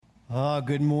Oh,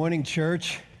 good morning,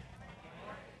 church.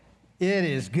 It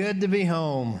is good to be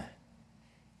home.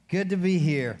 Good to be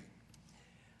here.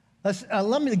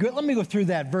 Let me go through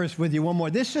that verse with you one more.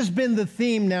 This has been the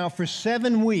theme now for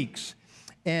 7 weeks,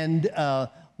 and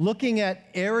looking at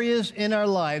areas in our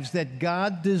lives that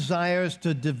God desires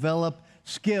to develop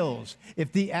skills.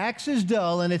 If the axe is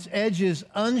dull and its edge is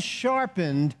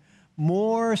unsharpened,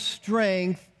 more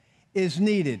strength is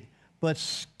needed. But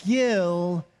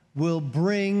skill will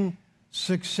bring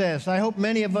success. I hope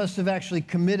many of us have actually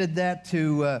committed that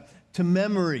to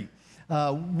memory.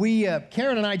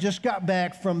 Karen and I just got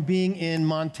back from being in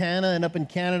Montana and up in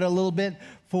Canada a little bit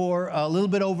for a little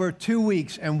bit over 2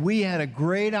 weeks, and we had a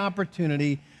great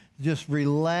opportunity to just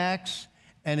relax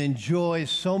and enjoy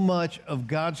so much of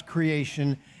God's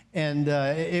creation, and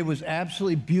it was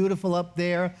absolutely beautiful up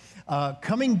there.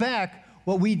 Coming back,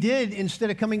 what we did,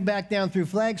 instead of coming back down through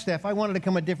Flagstaff, I wanted to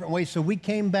come a different way, so we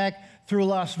came back through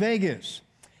Las Vegas,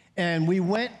 and we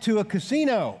went to a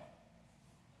casino.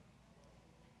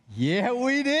 Yeah,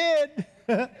 we did.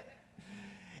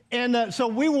 And so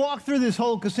we walked through this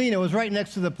whole casino. It was right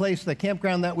next to the place, the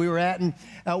campground that we were at, and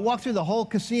walked through the whole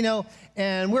casino,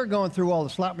 and we're going through all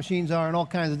the slot machines are and all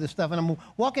kinds of this stuff, and I'm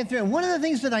walking through, and one of the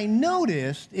things that I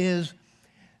noticed is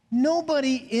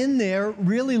nobody in there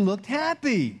really looked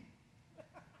happy.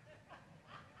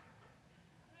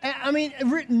 I mean,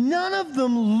 none of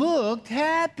them looked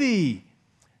happy.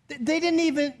 They didn't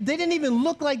even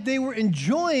look like they were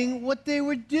enjoying what they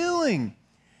were doing.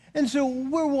 And so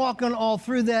we're walking all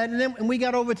through that, and then we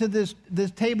got over to this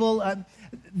table.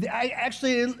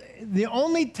 The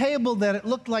only table that it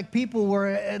looked like people were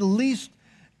at least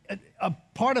a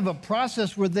part of a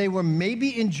process where they were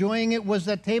maybe enjoying it was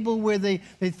that table where they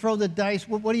throw the dice.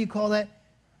 What do you call that?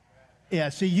 Yeah,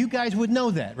 so you guys would know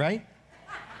that, right?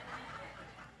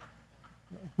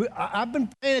 I've been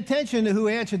paying attention to who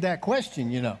answered that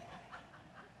question, you know.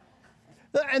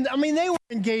 And I mean, they were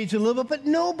engaged a little bit, but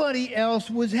nobody else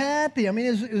was happy. I mean,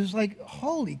 it was like,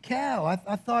 holy cow.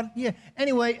 I thought, yeah.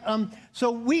 Anyway,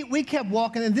 so we kept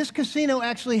walking, and this casino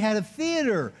actually had a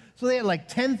theater. So they had like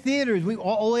 10 theaters. We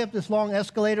all the way up this long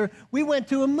escalator. We went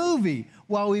to a movie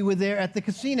while we were there at the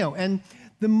casino. And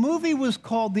the movie was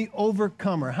called The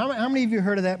Overcomer. How many of you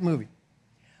heard of that movie?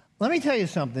 Let me tell you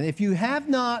something. If you have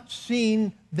not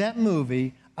seen that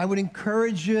movie, I would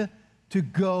encourage you to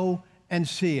go and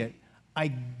see it. I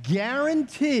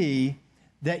guarantee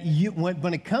that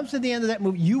when it comes to the end of that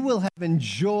movie, you will have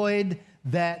enjoyed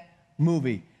that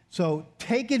movie. So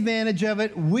take advantage of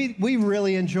it. We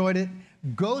really enjoyed it.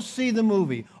 Go see the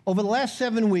movie. Over the last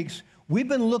 7 weeks, we've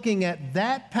been looking at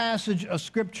that passage of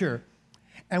Scripture,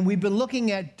 and we've been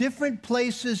looking at different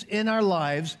places in our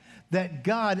lives that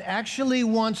God actually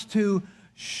wants to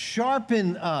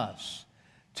sharpen us,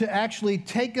 to actually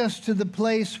take us to the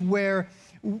place where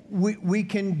we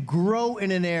can grow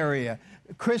in an area.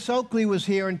 Chris Oakley was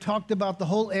here and talked about the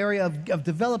whole area of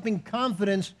developing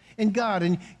confidence in God.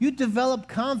 And you develop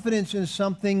confidence in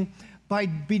something by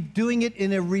doing it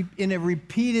in a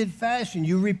repeated fashion.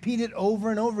 You repeat it over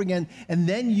and over again, and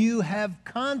then you have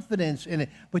confidence in it.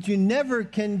 But you never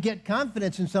can get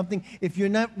confidence in something if you're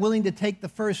not willing to take the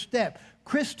first step.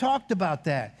 Chris talked about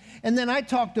that. And then I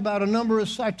talked about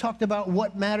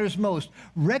what matters most,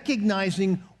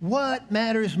 recognizing what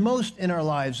matters most in our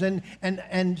lives.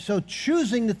 And so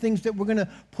choosing the things that we're going to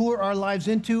pour our lives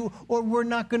into or we're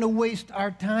not going to waste our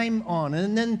time on.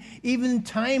 And then even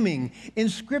timing. In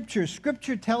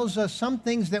Scripture tells us some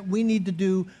things that we need to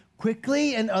do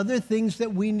quickly and other things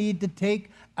that we need to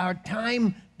take our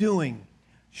time doing.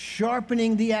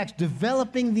 Sharpening the axe,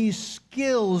 developing these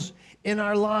skills in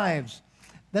our lives.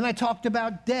 Then I talked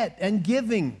about debt and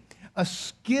giving, a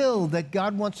skill that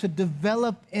God wants to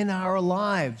develop in our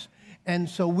lives, and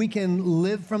so we can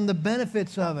live from the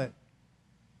benefits of it.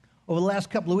 Over the last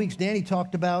couple of weeks, Danny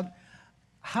talked about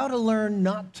how to learn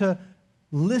not to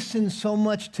listen so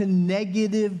much to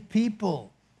negative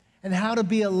people and how to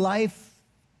be a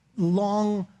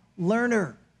lifelong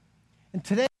learner. And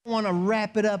today I want to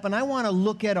wrap it up, and I want to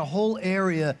look at a whole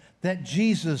area that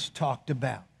Jesus talked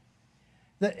about.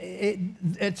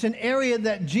 It's an area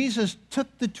that Jesus took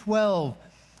the 12.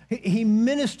 He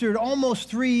ministered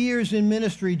almost 3 years in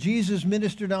ministry. Jesus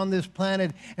ministered on this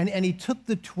planet, and he took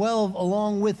the 12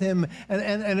 along with him,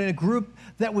 and in a group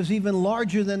that was even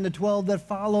larger than the 12 that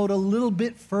followed a little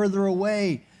bit further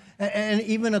away, and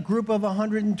even a group of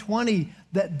 120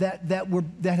 that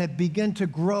had begun to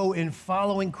grow in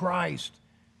following Christ.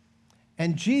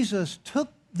 And Jesus took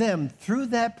them through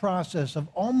that process of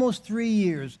almost 3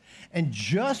 years, and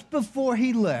just before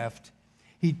he left,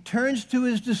 he turns to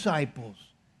his disciples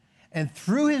And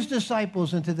through his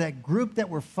disciples and to that group that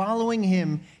were following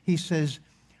him, he says,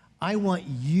 I want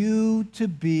you to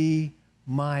be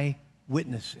my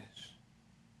witnesses.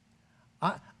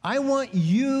 I want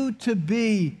you to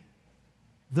be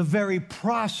the very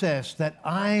process that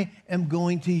I am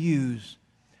going to use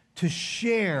to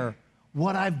share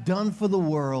what I've done for the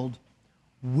world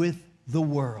with the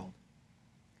world.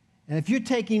 And if you're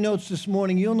taking notes this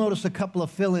morning, you'll notice a couple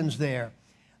of fill-ins there.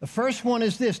 The first one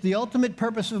is this: the ultimate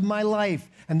purpose of my life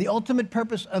and the ultimate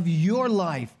purpose of your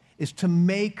life is to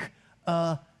make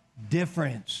a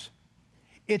difference.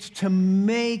 It's to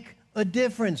make a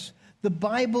difference. The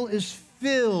Bible is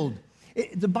filled.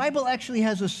 The Bible actually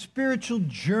has a spiritual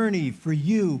journey for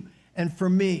you and for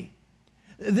me.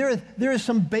 There are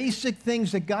some basic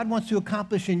things that God wants to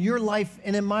accomplish in your life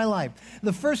and in my life.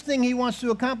 The first thing he wants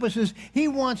to accomplish is he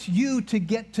wants you to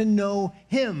get to know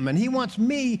him, and he wants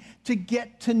me to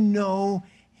get to know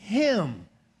him,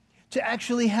 to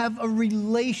actually have a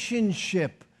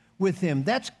relationship with him.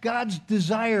 That's God's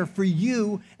desire for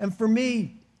you and for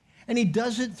me. And he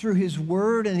does it through his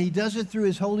word, and he does it through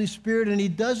his Holy Spirit, and he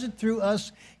does it through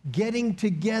us getting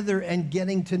together and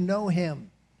getting to know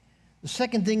him. The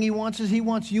second thing he wants is he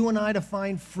wants you and I to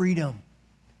find freedom.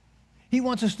 He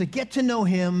wants us to get to know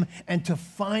him and to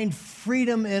find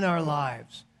freedom in our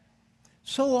lives.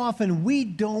 So often we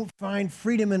don't find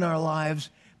freedom in our lives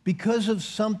because of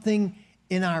something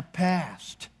in our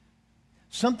past.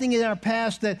 Something in our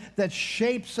past that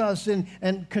shapes us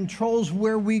and controls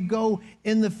where we go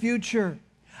in the future.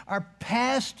 Our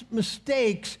past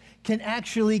mistakes can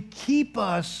actually keep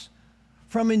us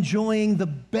from enjoying the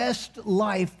best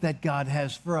life that God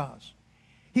has for us.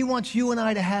 He wants you and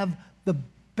I to have the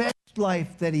best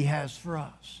life that he has for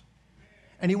us.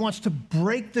 And he wants to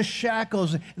break the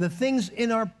shackles, the things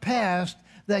in our past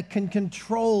that can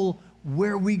control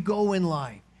where we go in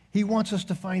life. He wants us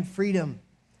to find freedom.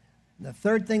 And the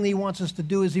third thing that he wants us to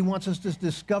do is he wants us to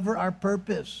discover our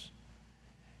purpose.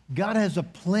 God has a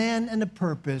plan and a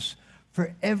purpose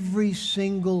for every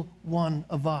single one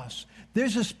of us.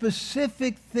 There's a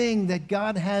specific thing that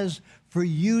God has for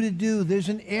you to do. There's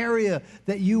an area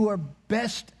that you are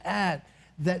best at,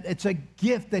 that it's a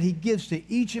gift that he gives to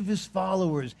each of his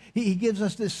followers. He gives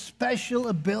us this special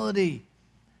ability,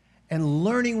 and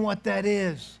learning what that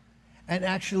is and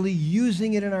actually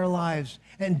using it in our lives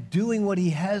and doing what he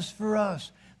has for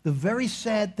us. The very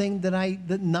sad thing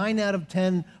that 9 out of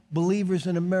 10 believers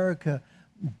in America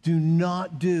do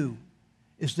not do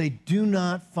is they do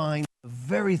not find the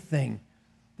very thing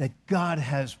that God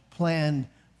has planned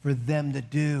for them to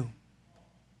do,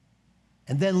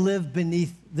 and then live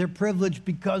beneath their privilege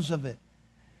because of it.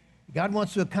 God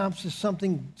wants to accomplish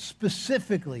something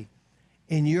specifically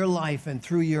in your life and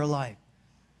through your life.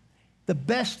 The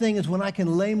best thing is when I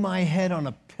can lay my head on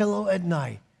a pillow at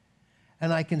night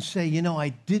and I can say, you know, I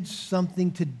did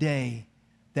something today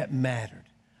that mattered.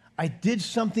 I did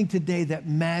something today that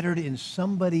mattered in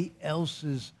somebody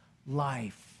else's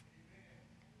life.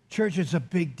 Church, it's a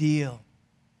big deal.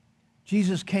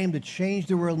 Jesus came to change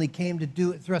the world, and he came to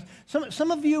do it through us.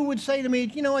 Some of you would say to me,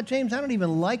 you know what, James, I don't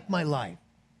even like my life.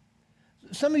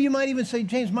 Some of you might even say,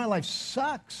 James, my life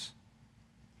sucks.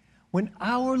 When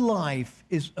our life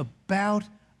is about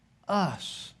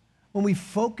us, when we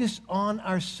focus on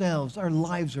ourselves, our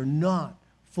lives are not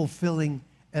fulfilling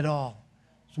at all.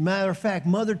 As a matter of fact,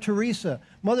 Mother Teresa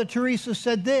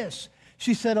said this.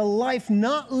 She said, a life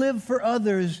not lived for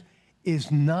others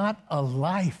is not a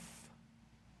life.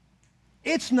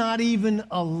 It's not even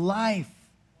a life.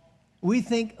 We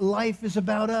think life is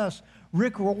about us.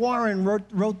 Rick Warren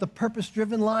wrote The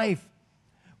Purpose-Driven Life,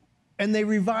 and they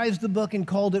revised the book and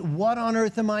called it, What on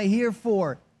Earth Am I Here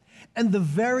For? And the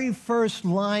very first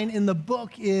line in the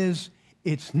book is,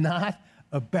 it's not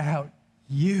about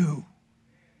you.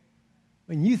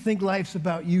 When you think life's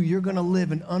about you, you're going to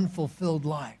live an unfulfilled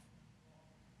life.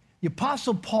 The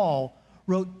Apostle Paul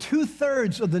wrote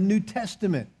 2/3 of the New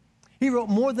Testament. He wrote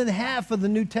more than half of the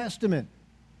New Testament.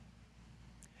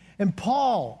 And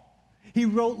Paul, he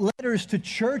wrote letters to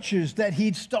churches that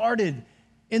he'd started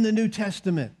in the New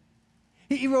Testament.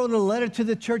 He wrote a letter to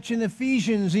the church in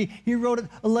Ephesians. He wrote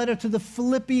a letter to the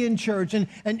Philippian church.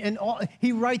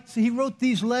 He wrote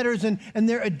these letters, and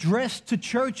they're addressed to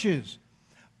churches.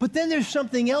 But then there's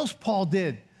something else Paul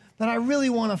did that I really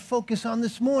want to focus on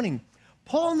this morning.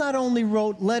 Paul not only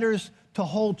wrote letters to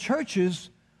whole churches,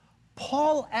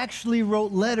 Paul actually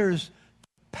wrote letters to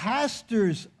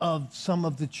pastors of some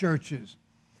of the churches.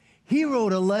 He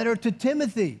wrote a letter to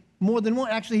Timothy, more than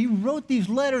one. Actually, he wrote these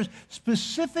letters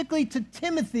specifically to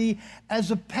Timothy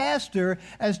as a pastor,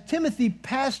 as Timothy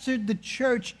pastored the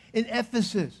church in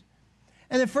Ephesus.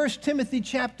 And in 1 Timothy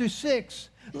chapter 6,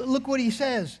 look what he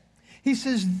says. He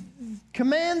says,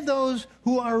 command those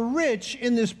who are rich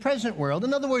in this present world.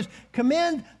 In other words,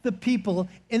 command the people,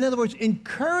 in other words,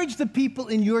 encourage the people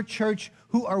in your church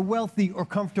who are wealthy or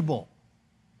comfortable.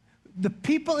 The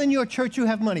people in your church who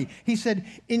have money. He said,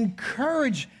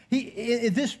 encourage,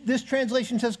 this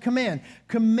translation says command.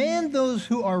 Command those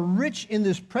who are rich in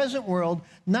this present world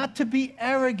not to be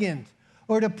arrogant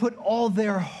or to put all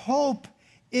their hope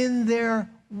in their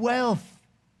wealth.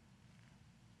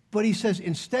 But he says,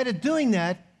 instead of doing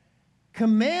that,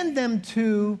 command them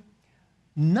to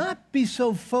not be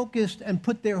so focused and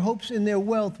put their hopes in their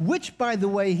wealth, which, by the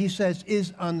way, he says,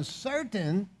 is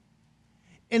uncertain.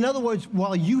 In other words,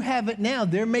 while you have it now,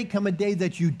 there may come a day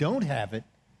that you don't have it.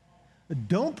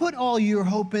 Don't put all your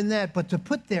hope in that, but to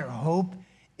put their hope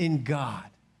in God.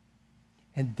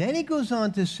 And then he goes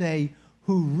on to say,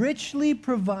 who richly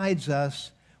provides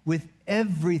us with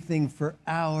everything for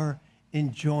our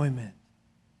enjoyment.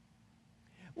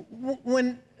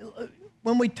 When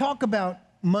we talk about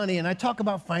money, and I talk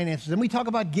about finances, and we talk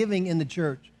about giving in the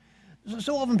church,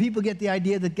 so often people get the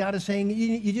idea that God is saying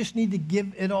you just need to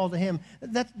give it all to him.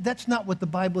 That's not what the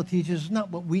Bible teaches. It's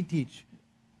not what we teach.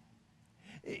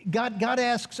 God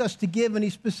asks us to give, and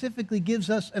he specifically gives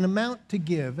us an amount to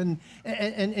give, and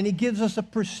he gives us a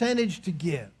percentage to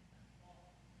give.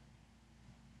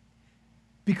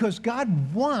 Because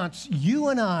God wants you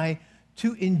and I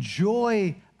to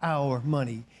enjoy our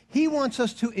money. He wants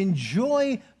us to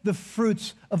enjoy the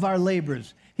fruits of our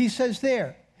labors. He says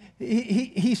there,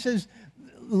 he says,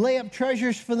 lay up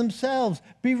treasures for themselves,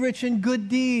 be rich in good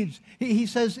deeds. He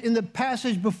says in the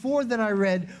passage before that I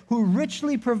read, who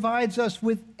richly provides us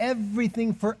with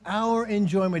everything for our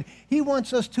enjoyment. He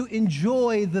wants us to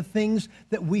enjoy the things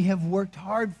that we have worked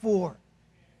hard for.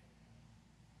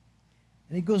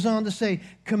 And he goes on to say,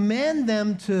 command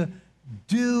them to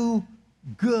do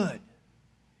good.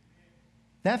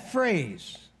 That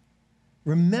phrase,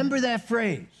 remember that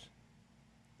phrase.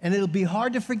 And it'll be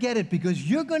hard to forget it because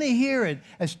you're going to hear it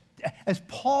as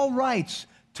Paul writes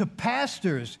to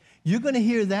pastors. You're going to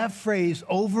hear that phrase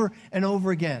over and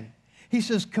over again. He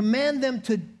says, command them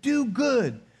to do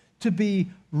good, to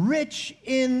be rich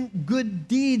in good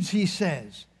deeds, he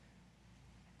says,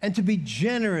 and to be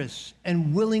generous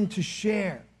and willing to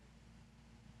share.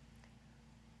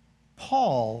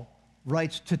 Paul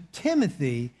writes to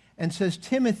Timothy and says,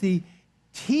 Timothy,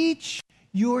 teach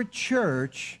your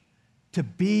church to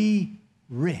be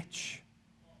rich.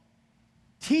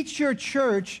 Teach your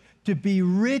church to be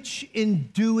rich in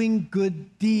doing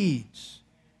good deeds.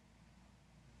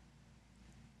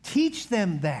 Teach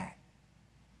them that.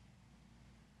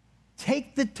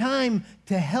 Take the time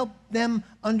to help them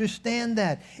understand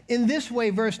that. In this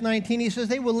way, verse 19, he says,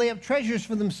 they will lay up treasures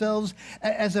for themselves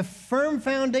as a firm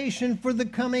foundation for the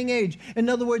coming age. In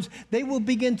other words, they will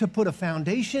begin to put a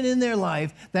foundation in their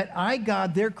life that I,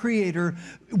 God, their creator,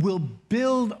 will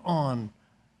build on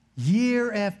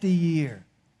year after year,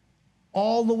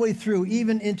 all the way through,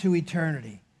 even into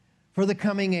eternity, for the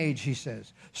coming age, he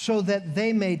says, so that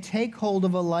they may take hold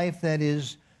of a life that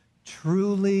is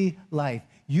truly life.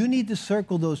 You need to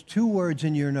circle those two words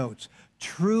in your notes,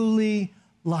 truly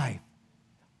life.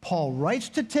 Paul writes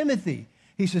to Timothy.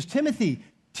 He says, Timothy,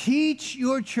 teach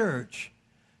your church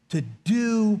to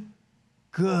do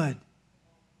good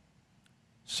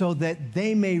so that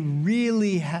they may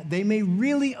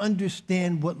really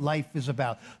understand what life is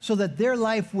about, so that their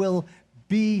life will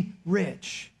be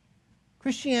rich.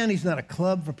 Christianity is not a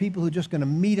club for people who are just going to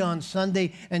meet on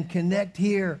Sunday and connect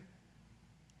here.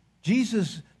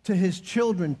 Jesus, to his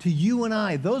children, to you and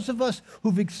I, those of us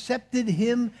who've accepted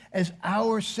him as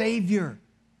our Savior,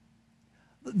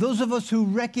 those of us who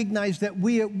recognize that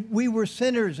we were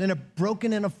sinners in a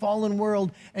broken and a fallen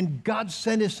world, and God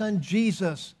sent his son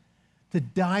Jesus to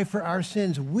die for our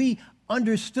sins. We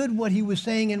understood what he was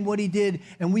saying and what he did,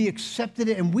 and we accepted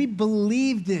it, and we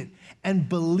believed it. And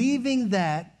believing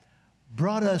that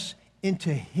brought us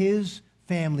into his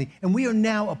family, and we are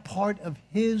now a part of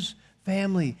his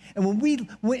family. And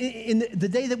in the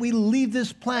day that we leave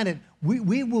this planet,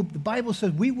 we will, the Bible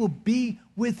says, we will be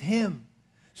with him.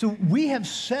 So we have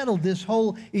settled this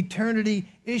whole eternity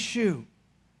issue.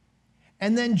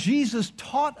 And then Jesus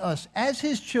taught us as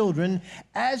his children,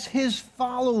 as his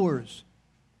followers,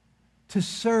 to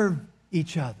serve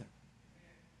each other.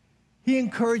 He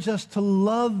encouraged us to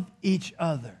love each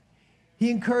other.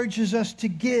 He encourages us to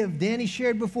give. Danny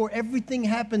shared before, everything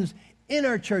happens in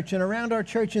our church and around our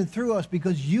church and through us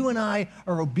because you and I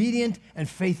are obedient and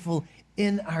faithful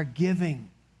in our giving.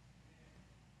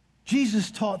 Jesus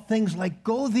taught things like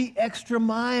go the extra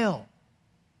mile.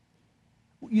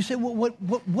 You say, well,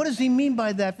 what does he mean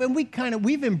by that? And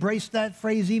we've embraced that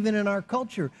phrase even in our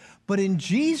culture. But in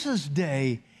Jesus'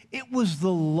 day, it was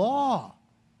the law.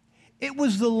 It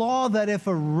was the law that if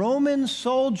a Roman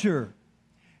soldier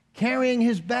carrying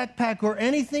his backpack or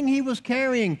anything he was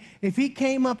carrying, if he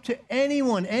came up to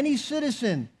anyone, any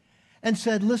citizen, and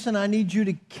said, listen, I need you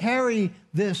to carry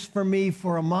this for me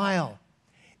for a mile,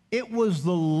 it was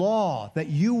the law that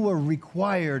you were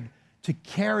required to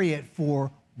carry it for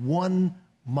 1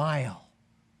 mile.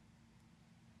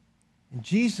 And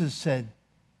Jesus said,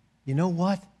 you know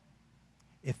what?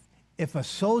 If a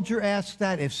soldier asks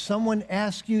that, if someone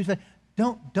asks you that,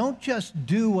 don't just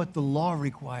do what the law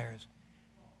requires.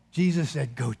 Jesus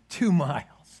said, go 2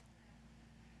 miles.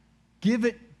 Give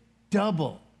it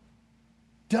double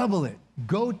it.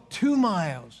 Go 2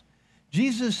 miles.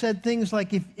 Jesus said things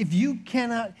like, if you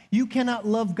cannot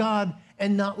love God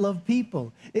and not love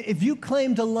people. If you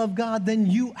claim to love God, then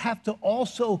you have to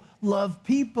also love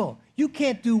people. You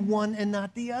can't do one and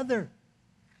not the other.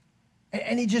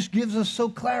 And he just gives us so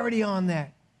clarity on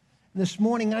that. And this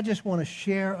morning, I just want to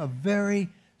share a very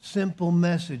simple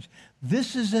message.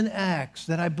 This is an axe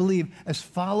that I believe, as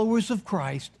followers of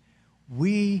Christ,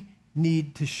 we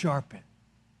need to sharpen.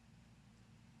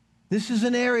 This is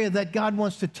an area that God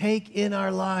wants to take in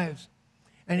our lives,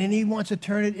 and then he wants to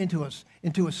turn it into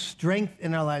a strength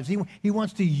in our lives. He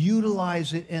wants to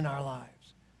utilize it in our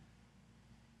lives.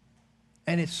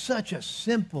 And it's such a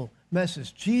simple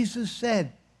message. Jesus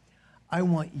said, I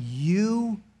want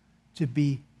you to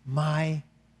be my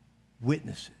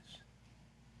witnesses.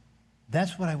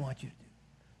 That's what I want you to do.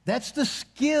 That's the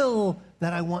skill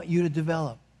that I want you to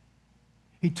develop.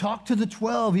 He talked to the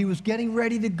 12. He was getting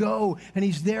ready to go, and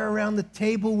he's there around the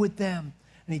table with them.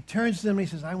 And he turns to them and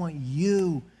he says, I want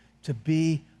you to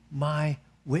be my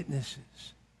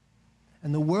witnesses.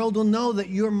 And the world will know that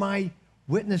you're my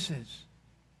witnesses,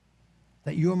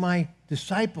 that you're my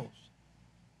disciples,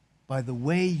 by the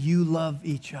way you love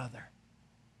each other.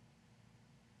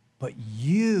 But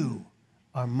you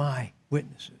are my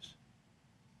witnesses.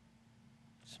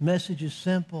 This message is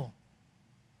simple.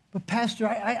 But Pastor,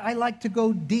 I like to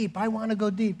go deep. I want to go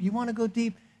deep. You want to go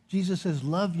deep? Jesus says,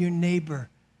 love your neighbor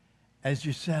as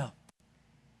yourself.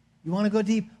 You want to go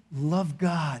deep? Love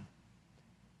God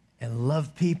and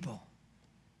love people.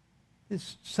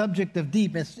 This subject of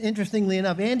deep, it's interestingly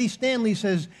enough, Andy Stanley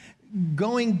says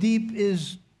going deep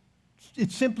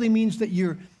it simply means that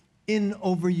you're in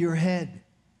over your head.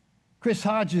 Chris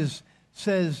Hodges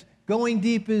says going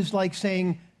deep is like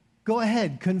saying, go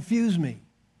ahead, confuse me.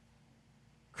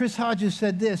 Chris Hodges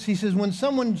said this. He says, when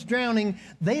someone's drowning,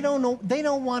 they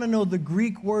don't want to know the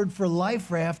Greek word for life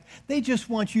raft. They just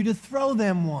want you to throw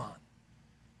them one.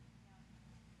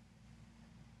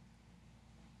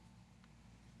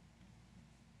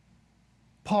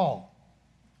 Paul,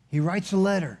 he writes a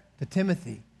letter to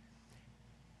Timothy.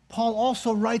 Paul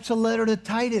also writes a letter to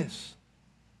Titus.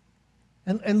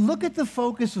 And look at the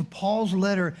focus of Paul's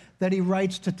letter that he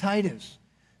writes to Titus.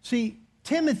 See,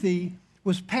 Timothy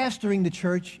was pastoring the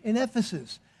church in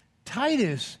Ephesus.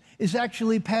 Titus is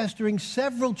actually pastoring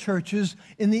several churches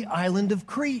in the island of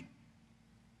Crete.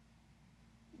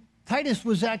 Titus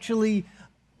was actually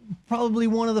probably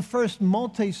one of the first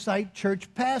multi-site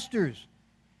church pastors.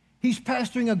 He's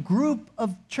pastoring a group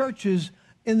of churches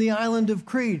in the island of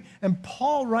Crete. And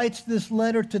Paul writes this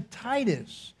letter to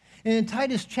Titus. And in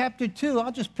Titus chapter 2,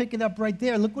 I'll just pick it up right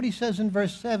there. Look what he says in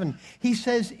verse 7. He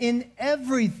says, in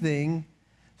everything,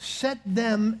 set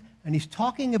them, and he's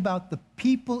talking about the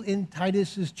people in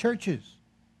Titus's churches.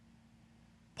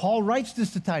 Paul writes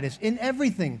this to Titus, in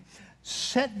everything,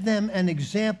 set them an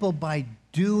example by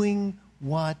doing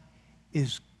what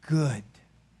is good.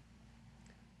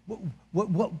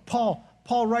 What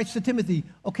Paul writes to Timothy,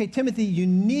 okay, Timothy, you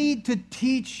need to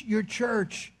teach your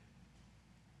church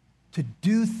to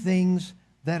do things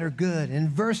that are good.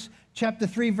 In chapter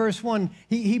 3, verse 1,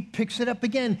 he picks it up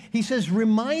again. He says,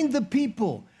 remind the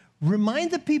people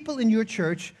in your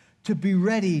church to be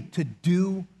ready to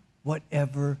do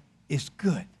whatever is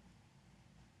good.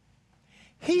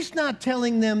 He's not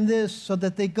telling them this so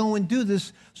that they go and do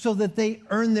this so that they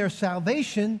earn their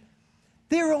salvation.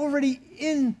 They're already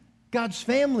in God's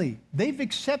family. They've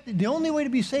accepted. The only way to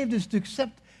be saved is to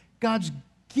accept God's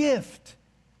gift,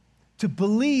 to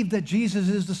believe that Jesus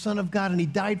is the Son of God and he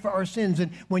died for our sins.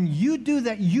 And when you do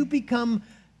that, you become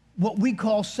what we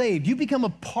call saved. You become a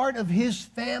part of his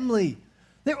family.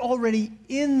 They're already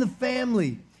in the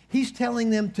family. He's telling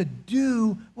them to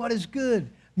do what is good.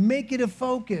 Make it a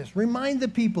focus. Remind the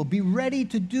people. Be ready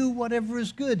to do whatever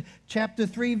is good. Chapter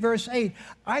 3, verse 8.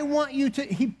 I want you to,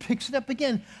 he picks it up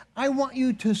again. I want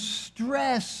you to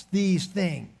stress these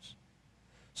things.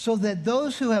 so that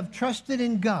those who have trusted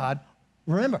in God,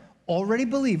 remember, already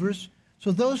believers,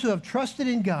 so those who have trusted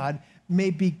in God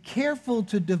may be careful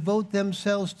to devote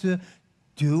themselves to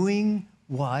doing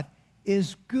what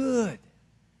is good.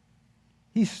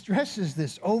 He stresses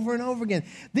this over and over again.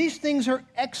 These things are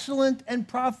excellent and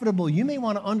profitable. You may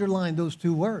want to underline those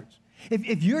two words.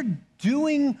 If you're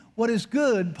doing what is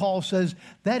good, Paul says,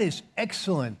 that is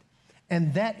excellent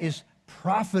and that is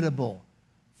profitable.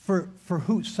 For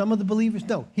who? Some of the believers?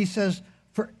 No. He says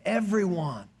for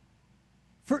everyone.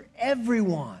 For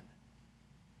everyone.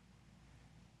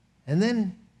 And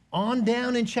then on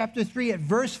down in chapter 3 at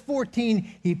verse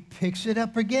 14, he picks it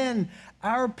up again.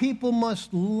 Our people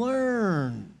must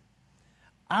learn.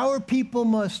 Our people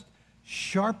must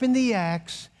sharpen the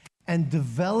axe and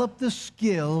develop the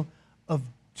skill of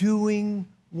doing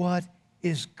what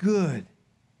is good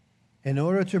in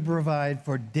order to provide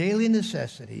for daily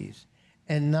necessities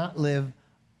and not live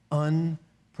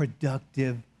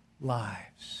unproductive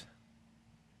lives.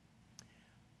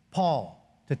 Paul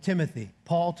to Timothy,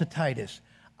 Paul to Titus,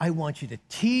 I want you to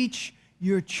teach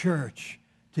your church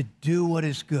to do what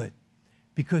is good.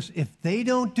 Because if they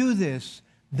don't do this,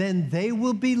 then they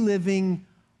will be living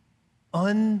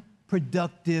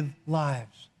unproductive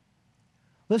lives.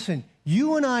 Listen,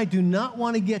 you and I do not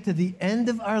want to get to the end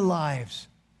of our lives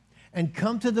and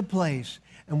come to the place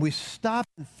and we stop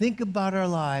and think about our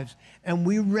lives and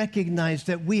we recognize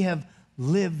that we have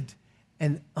lived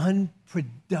an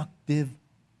unproductive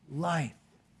life.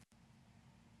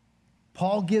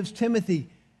 Paul gives Timothy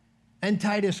and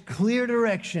Titus clear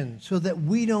direction so that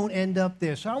we don't end up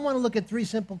there. So I want to look at 3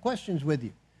 simple questions with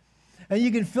you. And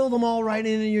you can fill them all right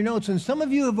in your notes. And some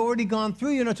of you have already gone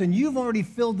through your notes and you've already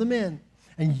filled them in.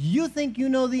 And you think you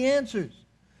know the answers.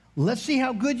 Let's see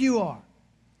how good you are.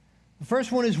 The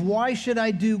first one is, why should I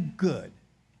do good?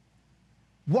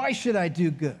 Why should I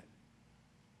do good?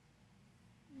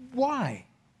 Why?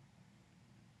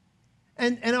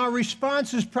 And our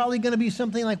response is probably going to be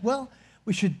something like, well,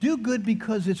 we should do good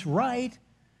because it's right,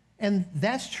 and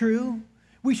that's true.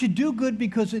 We should do good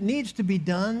because it needs to be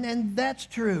done, and that's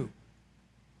true.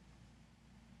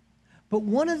 But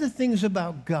one of the things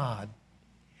about God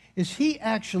is he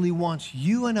actually wants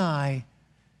you and I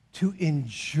to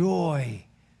enjoy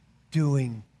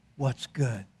doing what's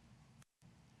good.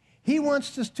 He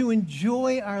wants us to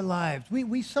enjoy our lives.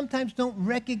 We sometimes don't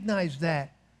recognize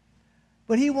that,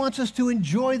 but he wants us to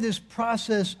enjoy this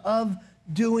process of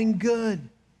doing good.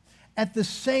 At the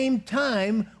same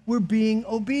time, we're being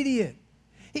obedient.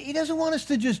 He doesn't want us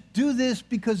to just do this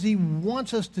because he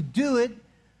wants us to do it.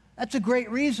 That's a great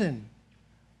reason.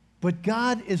 But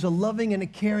God is a loving and a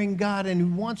caring God, and he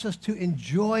wants us to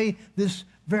enjoy this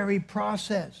very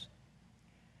process.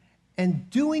 And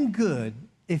doing good,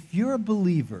 if you're a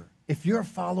believer, if you're a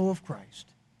follower of Christ,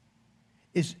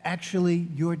 is actually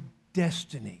your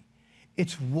destiny.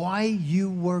 It's why you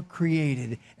were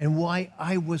created and why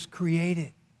I was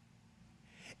created.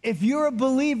 If you're a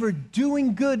believer,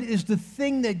 doing good is the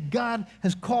thing that God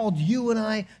has called you and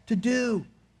I to do.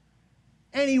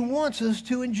 And he wants us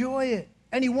to enjoy it.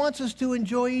 And he wants us to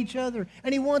enjoy each other.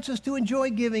 And he wants us to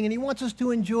enjoy giving. And he wants us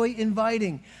to enjoy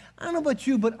inviting. I don't know about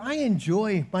you, but I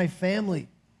enjoy my family.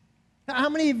 How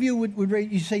many of you would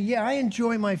you say, yeah, I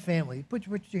enjoy my family? Put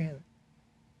your hand up.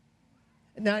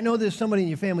 Now, I know there's somebody in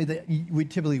your family that we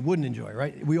typically wouldn't enjoy,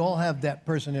 right? We all have that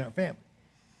person in our family.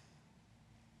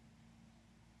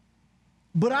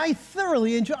 But I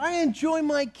thoroughly enjoy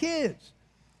my kids.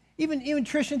 Even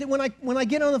Tricia, when I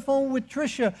get on the phone with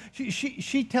Tricia,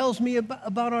 she tells me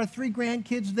about our 3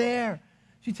 grandkids there.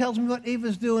 She tells me what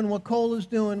Ava's doing, what Cole is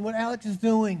doing, what Alex is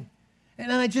doing.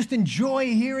 And I just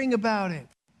enjoy hearing about it.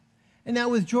 And now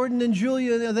with Jordan and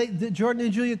Julia, Jordan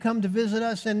and Julia come to visit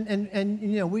us, and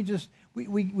you know,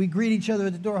 we greet each other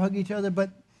at the door, hug each other, but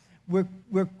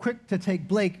we're quick to take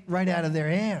Blake right out of their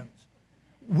hands.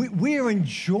 We are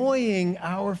enjoying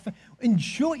our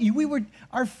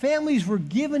families were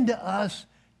given to us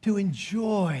to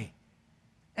enjoy.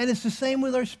 And it's the same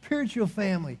with our spiritual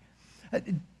family.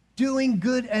 Doing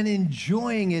good and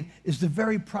enjoying it is the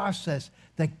very process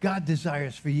that God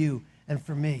desires for you and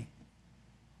for me.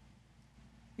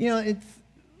 You know, it's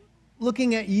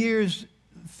looking at years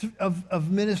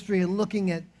of ministry and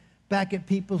looking back at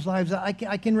people's lives. I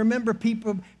can remember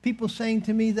people saying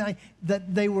to me that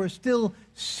they were still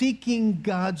seeking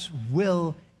God's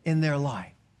will in their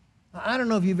life. I don't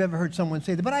know if you've ever heard someone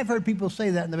say that, but I've heard people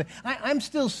say that. I'm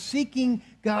still seeking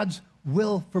God's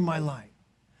will for my life.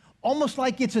 Almost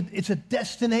like it's a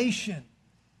destination.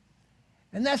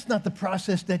 And that's not the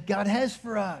process that God has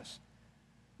for us.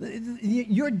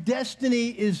 Your destiny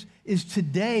is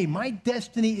today. My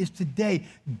destiny is today,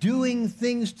 doing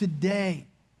things today.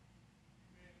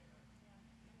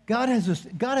 God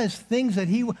has things that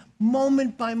he,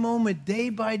 moment by moment, day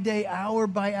by day, hour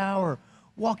by hour,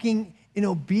 walking in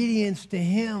obedience to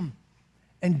him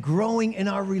and growing in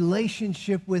our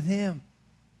relationship with him.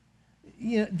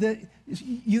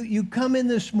 You come in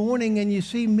this morning and you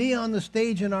see me on the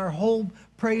stage and our whole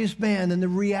praise band, and the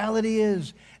reality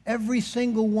is every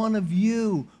single one of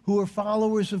you who are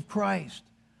followers of Christ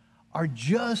are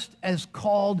just as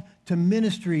called to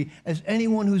ministry as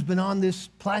anyone who's been on this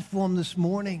platform this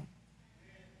morning.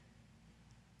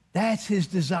 That's his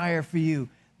desire for you.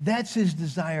 That's his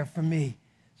desire for me.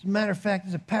 As a matter of fact,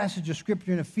 there's a passage of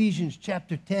scripture in Ephesians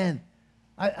chapter 10.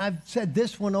 I've said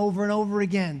this one over and over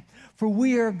again. For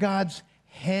we are God's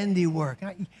handiwork.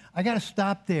 I got to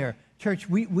stop there. Church,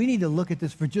 we need to look at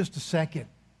this for just a second.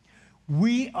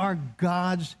 We are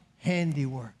God's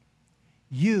handiwork.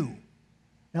 You.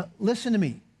 Now, listen to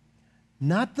me.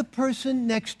 Not the person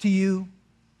next to you,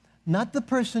 not the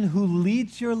person who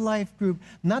leads your life group,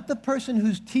 not the person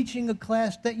who's teaching a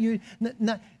class that you,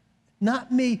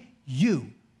 not me, you.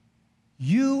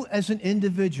 You as an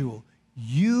individual,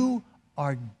 you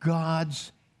are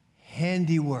God's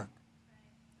handiwork.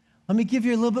 Let me give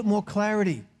you a little bit more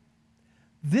clarity.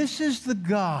 This is the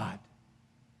God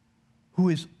who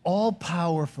is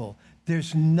all-powerful.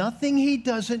 There's nothing he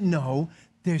doesn't know.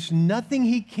 There's nothing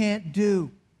he can't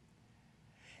do.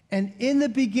 And in the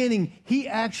beginning, he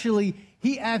actually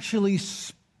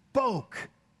spoke.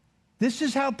 This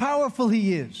is how powerful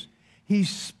he is.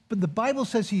 The Bible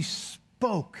says he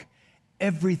spoke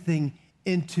everything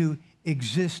into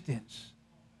existence.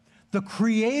 The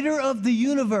creator of the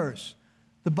universe,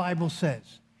 the Bible says,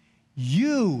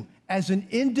 you as an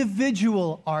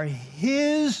individual are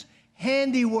his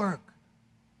handiwork.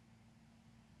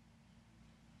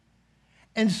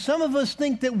 And some of us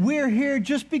think that we're here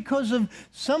just because of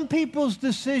some people's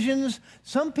decisions,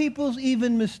 some people's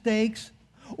even mistakes,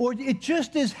 or it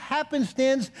just is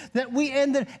happenstance that we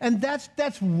ended, and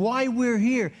that's why we're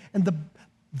here. And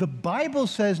the Bible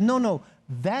says, no,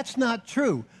 that's not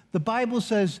true. The Bible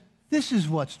says, this is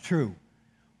what's true.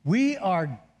 We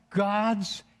are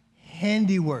God's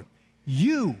handiwork.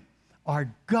 You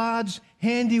are God's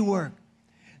handiwork.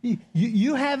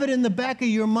 You have it in the back of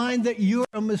your mind that you're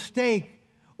a mistake,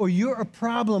 or you're a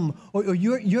problem, or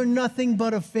you're nothing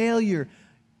but a failure.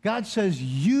 God says,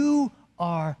 you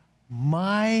are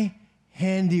my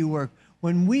handiwork.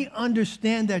 When we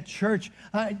understand that, church,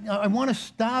 I want to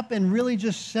stop and really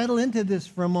just settle into this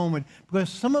for a moment, because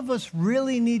some of us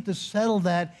really need to settle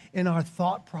that in our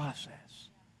thought process.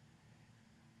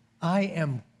 I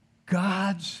am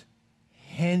God's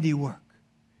handiwork.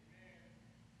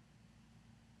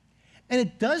 And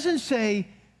it doesn't say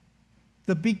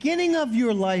the beginning of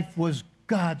your life was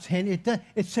God's hand.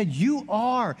 It said you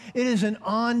are. It is an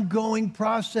ongoing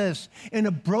process in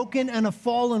a broken and a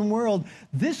fallen world.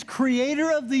 This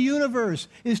creator of the universe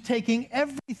is taking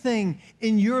everything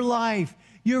in your life,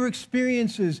 your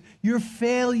experiences, your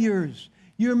failures,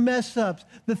 your mess-ups,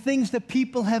 the things that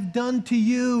people have done to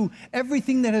you,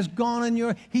 everything that has gone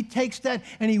on he takes that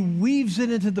and he weaves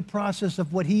it into the process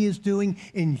of what he is doing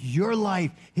in your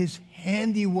life, his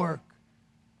handiwork.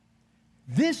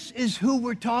 This is who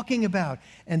we're talking about.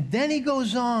 And then he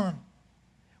goes on.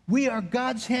 We are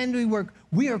God's handiwork.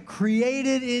 We are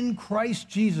created in Christ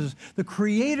Jesus, the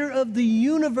creator of the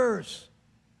universe,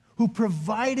 who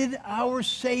provided our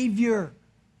Savior.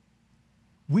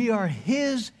 We are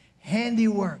his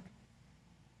handiwork.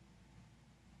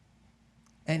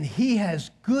 And he has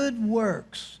good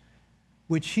works,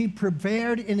 which he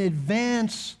prepared in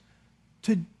advance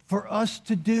for us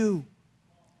to do.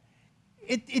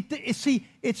 See,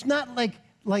 it's not like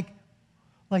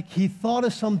he thought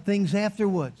of some things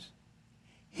afterwards.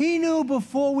 He knew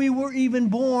before we were even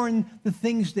born the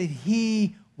things that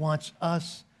he wants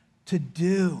us to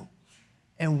do.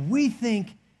 And we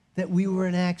think that we were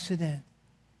an accident.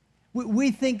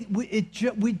 We think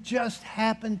we just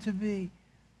happened to be.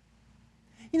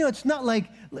 You know, it's not like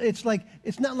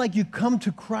you come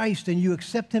to Christ and you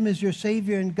accept him as your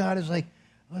Savior and God is like,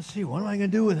 let's see, what am I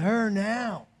going to do with her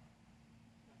now?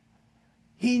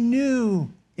 He knew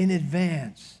in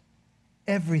advance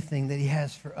everything that he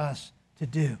has for us to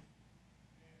do.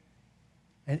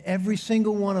 And every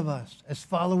single one of us, as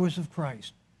followers of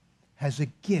Christ, has a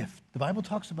gift. The Bible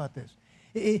talks about this.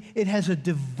 It has a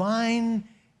divine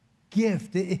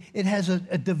gift. It has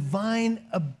a divine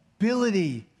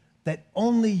ability that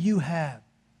only you have,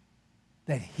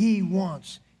 that he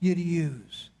wants you to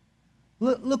use.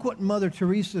 Look what Mother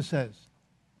Teresa says.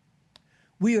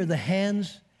 We are the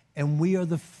hands and we are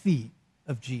the feet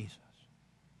of Jesus.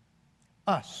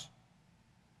 Us.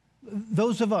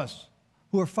 Those of us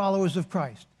who are followers of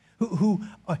Christ, who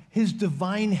his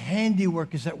divine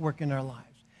handiwork is at work in our lives.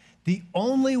 The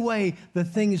only way the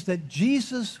things that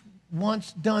Jesus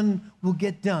wants done will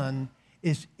get done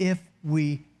is if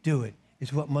we do it,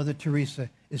 is what Mother Teresa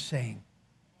is saying.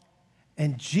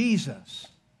 And Jesus,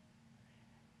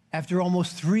 after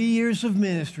almost 3 years of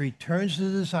ministry, turns to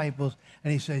the disciples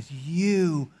and he says,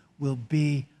 you will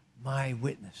be my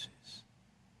witnesses.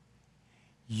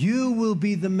 You will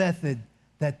be the method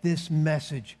that this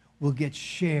message will get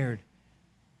shared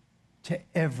to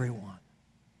everyone.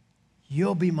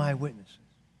 You'll be my witnesses.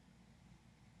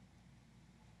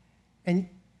 And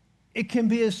it can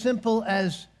be as simple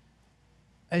as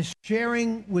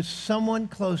sharing with someone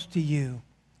close to you.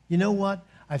 You know what?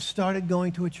 I've started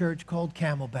going to a church called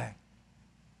Camelback.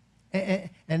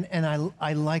 And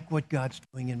I like what God's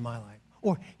doing in my life.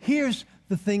 Or here's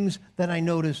the things that I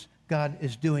notice God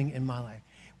is doing in my life.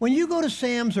 When you go to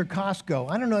Sam's or Costco,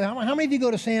 I don't know, how many of you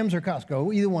go to Sam's or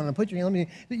Costco? Either one. Put your hand,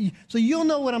 so you'll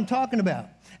know what I'm talking about.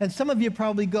 And some of you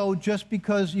probably go just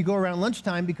because you go around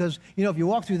lunchtime because, you know, if you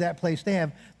walk through that place, they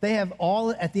have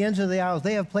all, at the ends of the aisles,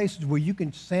 they have places where you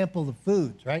can sample the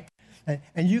foods, right?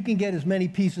 And you can get as many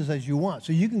pieces as you want.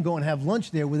 So you can go and have lunch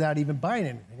there without even buying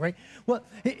anything, right? Well,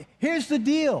 here's the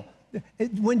deal.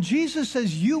 When Jesus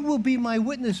says, you will be my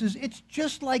witnesses, it's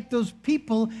just like those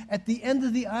people at the end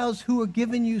of the aisles who are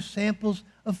giving you samples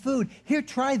of food. Here,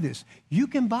 try this. You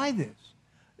can buy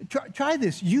this. Try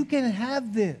this. You can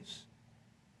have this.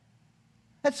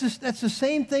 That's the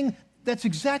same thing. That's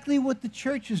exactly what the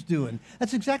church is doing.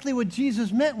 That's exactly what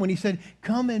Jesus meant when he said,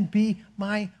 come and be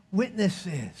my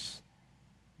witnesses.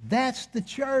 That's the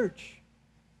church.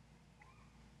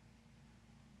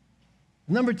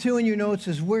 Number 2 in your notes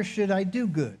is, where should I do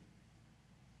good?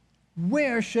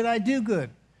 Where should I do good?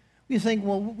 You think,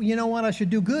 well, you know what? I should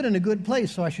do good in a good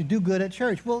place, so I should do good at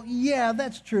church. Well, yeah,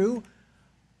 that's true.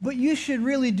 But you should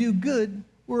really do good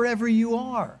wherever you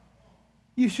are.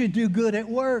 You should do good at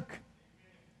work.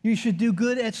 You should do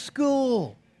good at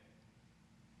school.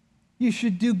 You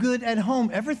should do good at home.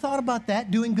 Ever thought about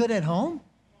that, doing good at home?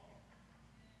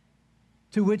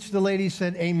 To which the lady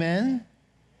said, amen.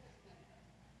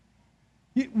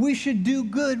 We should do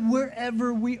good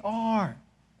wherever we are.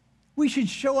 We should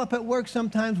show up at work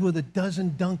sometimes with a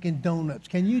dozen Dunkin' Donuts.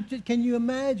 Can you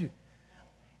imagine?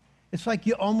 It's like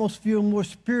you almost feel more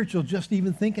spiritual just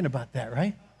even thinking about that,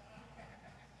 right?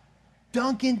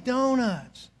 Dunkin'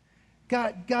 Donuts.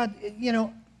 God, you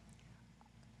know,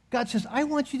 God says, I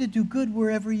want you to do good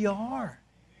wherever you are.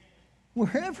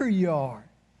 Wherever you are.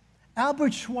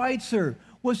 Albert Schweitzer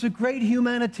was a great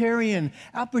humanitarian.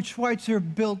 Albert Schweitzer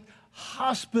built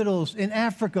hospitals in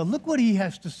Africa. Look what he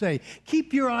has to say.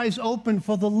 Keep your eyes open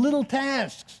for the little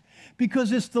tasks,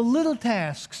 because it's the little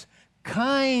tasks,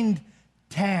 kind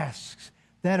tasks,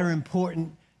 that are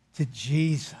important to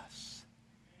Jesus.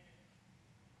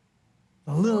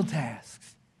 The little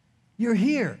tasks. You're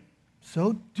here,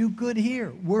 so do good here,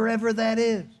 wherever that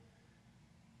is.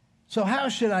 So how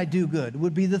should I do good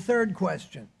would be the third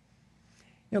question.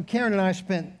 You know, Karen and I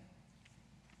spent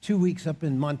 2 weeks up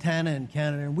in Montana and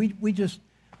Canada, and we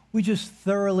just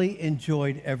thoroughly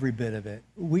enjoyed every bit of it.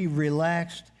 We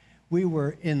relaxed. We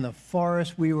were in the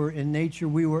forest. We were in nature.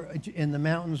 We were in the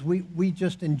mountains. We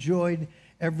just enjoyed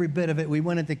every bit of it. We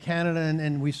went into Canada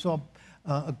and we saw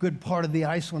a good part of the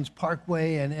Icelands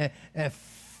Parkway, and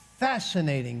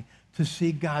fascinating to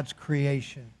see God's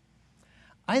creation.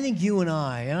 I think you and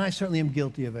I certainly am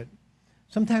guilty of it,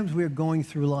 sometimes we're going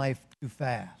through life too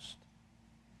fast.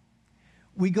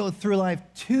 We go through life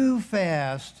too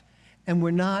fast, and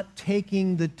we're not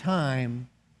taking the time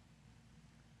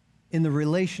in the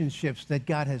relationships that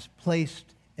God has placed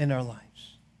in our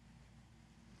lives.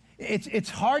 It's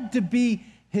hard to be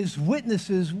his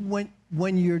witnesses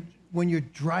when you're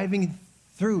driving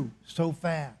through so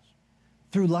fast,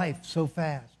 through life so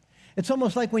fast. It's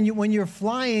almost like when you're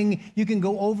flying, you can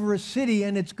go over a city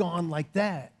and it's gone like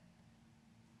that.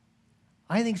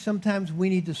 I think sometimes we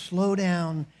need to slow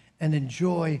down and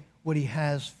enjoy what he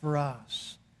has for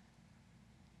us.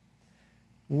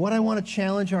 What I want to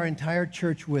challenge our entire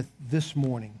church with this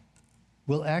morning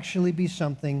will actually be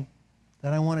something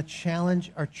that I want to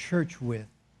challenge our church with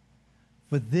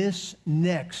for this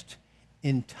next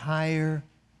entire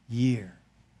year.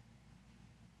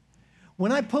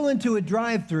 When I pull into a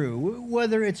drive-through,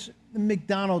 whether it's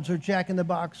McDonald's or Jack in the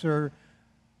Box or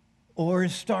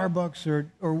Starbucks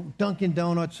or Dunkin'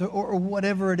 Donuts or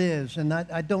whatever it is, and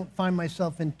I don't find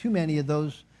myself in too many of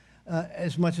those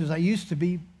as much as I used to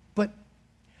be, but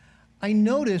I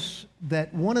notice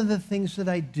that one of the things that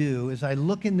I do is I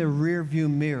look in the rearview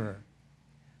mirror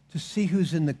to see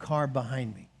who's in the car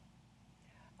behind me.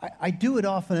 I do it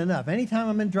often enough. Anytime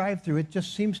I'm in drive-thru, it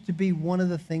just seems to be one of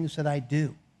the things that I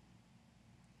do.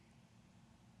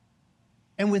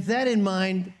 And with that in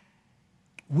mind,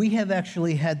 we have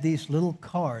actually had these little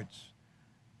cards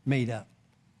made up.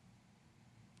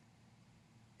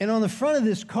 And on the front of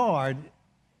this card,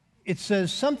 it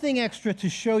says something extra to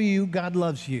show you God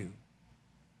loves you.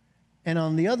 And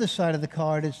on the other side of the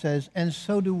card, it says, and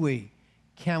so do we,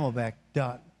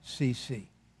 Camelback.cc.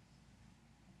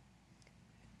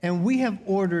 And we have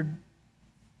ordered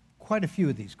quite a few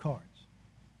of these cards.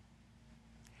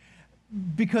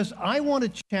 Because I want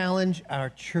to challenge our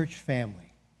church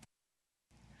family.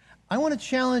 I want to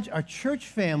challenge our church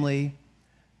family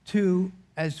to,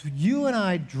 as you and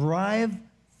I drive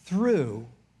through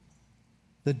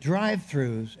the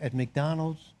drive-thrus at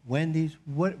McDonald's, Wendy's,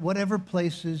 whatever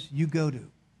places you go to,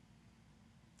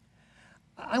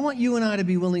 I want you and I to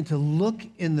be willing to look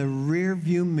in the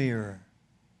rearview mirror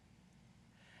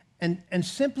and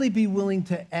simply be willing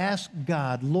to ask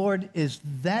God, Lord, is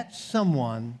that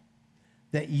someone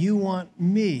that you want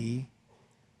me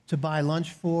to buy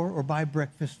lunch for or buy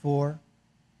breakfast for?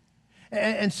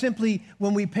 And simply,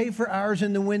 when we pay for ours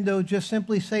in the window, just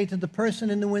simply say to the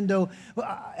person in the window,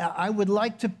 I would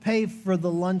like to pay for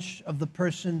the lunch of the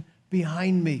person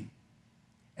behind me.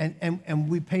 And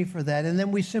we pay for that. And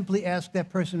then we simply ask that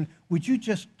person, would you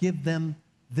just give them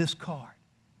this card?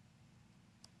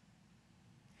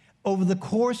 Over the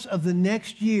course of the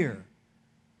next year,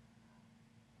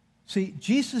 see,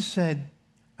 Jesus said,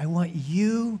 I want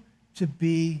you to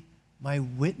be my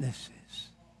witnesses.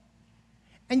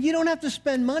 And you don't have to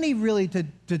spend money really to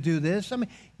do this. I mean,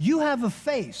 you have a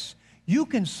face. You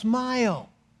can smile.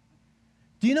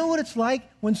 Do you know what it's like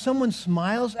when someone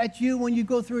smiles at you when you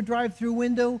go through a drive-through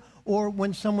window or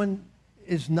when someone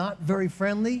is not very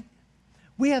friendly?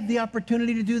 We have the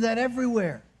opportunity to do that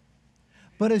everywhere.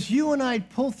 But as you and I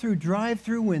pull through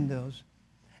drive-through windows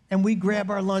and we grab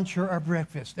our lunch or our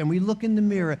breakfast and we look in the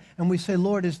mirror and we say,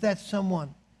 Lord, is that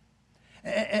someone?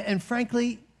 And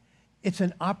frankly, it's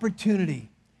an opportunity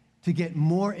to get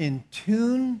more in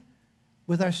tune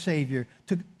with our Savior,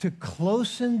 to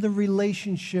closen the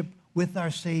relationship with our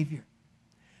Savior.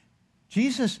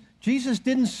 Jesus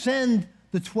didn't send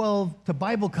the 12 to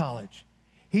Bible college.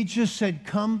 He just said,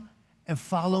 come and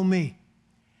follow me.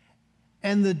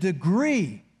 And the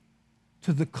degree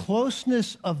to the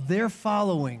closeness of their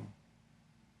following,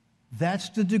 that's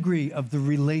the degree of the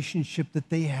relationship that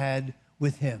they had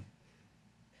with him.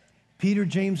 Peter,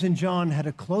 James, and John had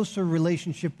a closer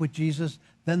relationship with Jesus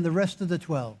than the rest of the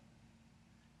 12.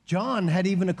 John had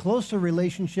even a closer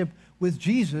relationship with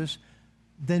Jesus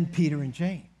than Peter and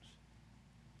James.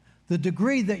 The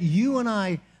degree that you and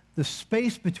I, the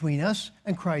space between us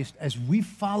and Christ, as we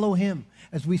follow him,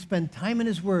 as we spend time in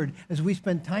his word, as we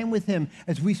spend time with him,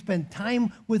 as we spend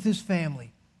time with his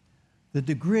family, the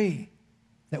degree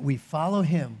that we follow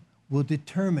him will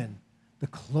determine the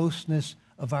closeness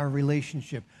of our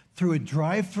relationship. Through a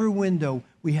drive-through window,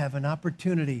 we have an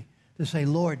opportunity to say,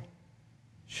 Lord,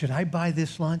 should I buy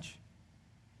this lunch?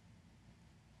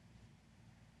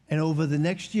 And over the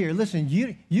next year, listen,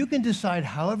 you can decide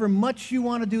however much you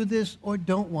want to do this or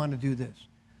don't want to do this.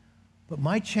 But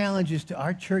my challenge is to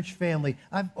our church family.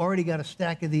 I've already got a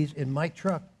stack of these in my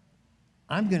truck.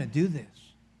 I'm going to do this.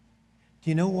 Do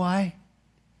you know why?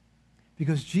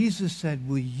 Because Jesus said,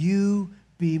 will you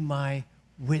be my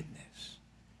witness?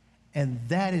 And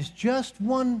that is just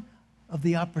one of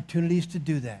the opportunities to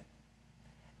do that.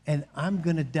 And I'm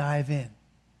going to dive in.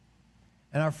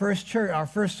 And our first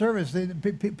service,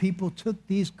 people took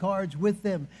these cards with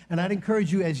them. And I'd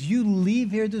encourage you, as you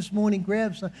leave here this morning,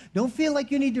 grab some. Don't feel like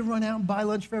you need to run out and buy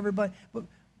lunch for everybody,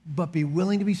 but be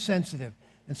willing to be sensitive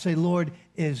and say, Lord,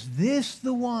 is this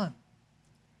the one?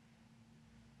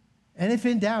 And if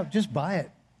in doubt, just buy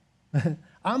it.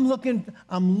 I'm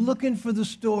looking for the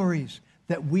stories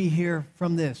that we hear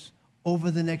from this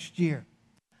over the next year.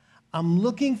 I'm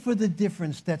looking for the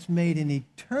difference that's made in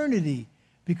eternity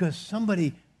because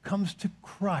somebody comes to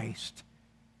Christ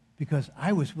because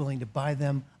I was willing to buy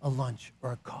them a lunch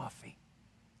or a coffee.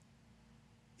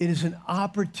 It is an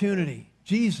opportunity.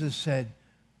 Jesus said,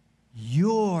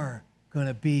 you're going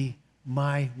to be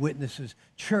my witnesses.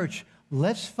 Church,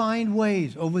 let's find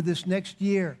ways over this next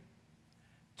year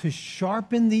to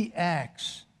sharpen the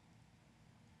axe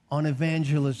on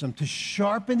evangelism, to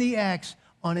sharpen the axe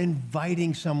on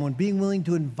inviting someone, being willing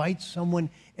to invite someone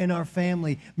in our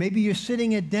family. Maybe you're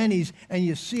sitting at Denny's and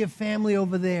you see a family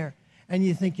over there and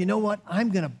you think, you know what, I'm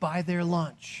going to buy their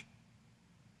lunch.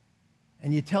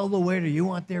 and you tell the waiter you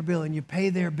want their bill, and you pay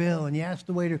their bill, and you ask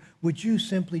the waiter, would you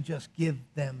simply just give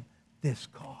them this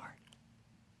card?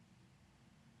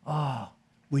 Oh,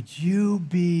 would you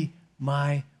be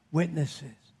my witnesses?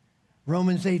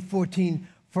 Romans 8:14,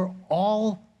 for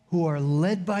all who are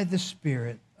led by the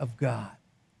Spirit of God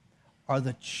are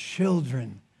the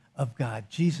children of God.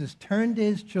 Jesus turned to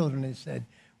his children and said,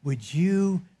 would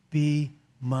you be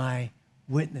my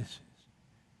witnesses?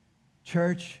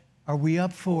 Church, are we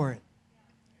up for it?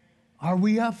 Are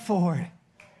we up for it?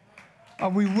 Are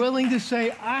we willing to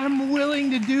say, I'm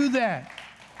willing to do that?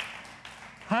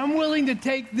 I'm willing to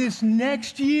take this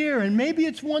next year, and maybe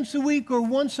it's once a week or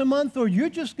once a month, or you're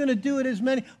just going to do it as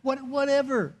many,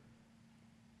 whatever.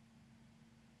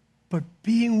 But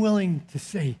being willing to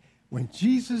say, when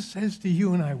Jesus says to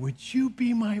you and I, would you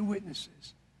be my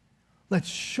witnesses? Let's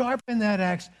sharpen that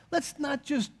axe. Let's not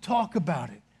just talk about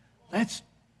it. Let's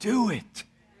do it.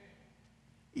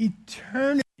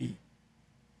 Eternity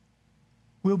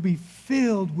will be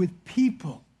filled with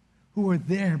people who are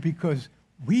there because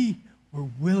we were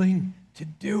willing to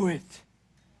do it.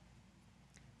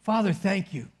 Father,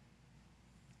 thank you.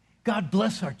 God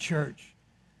bless our church.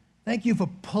 Thank you for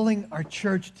pulling our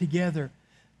church together.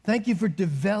 Thank you for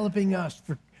developing us,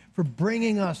 for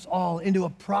bringing us all into a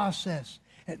process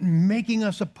and making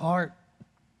us a part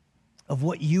of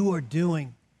what you are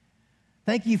doing.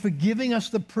 Thank you for giving us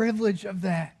the privilege of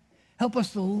that. Help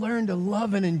us to learn to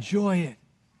love and enjoy it.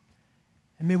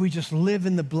 And may we just live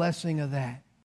in the blessing of that.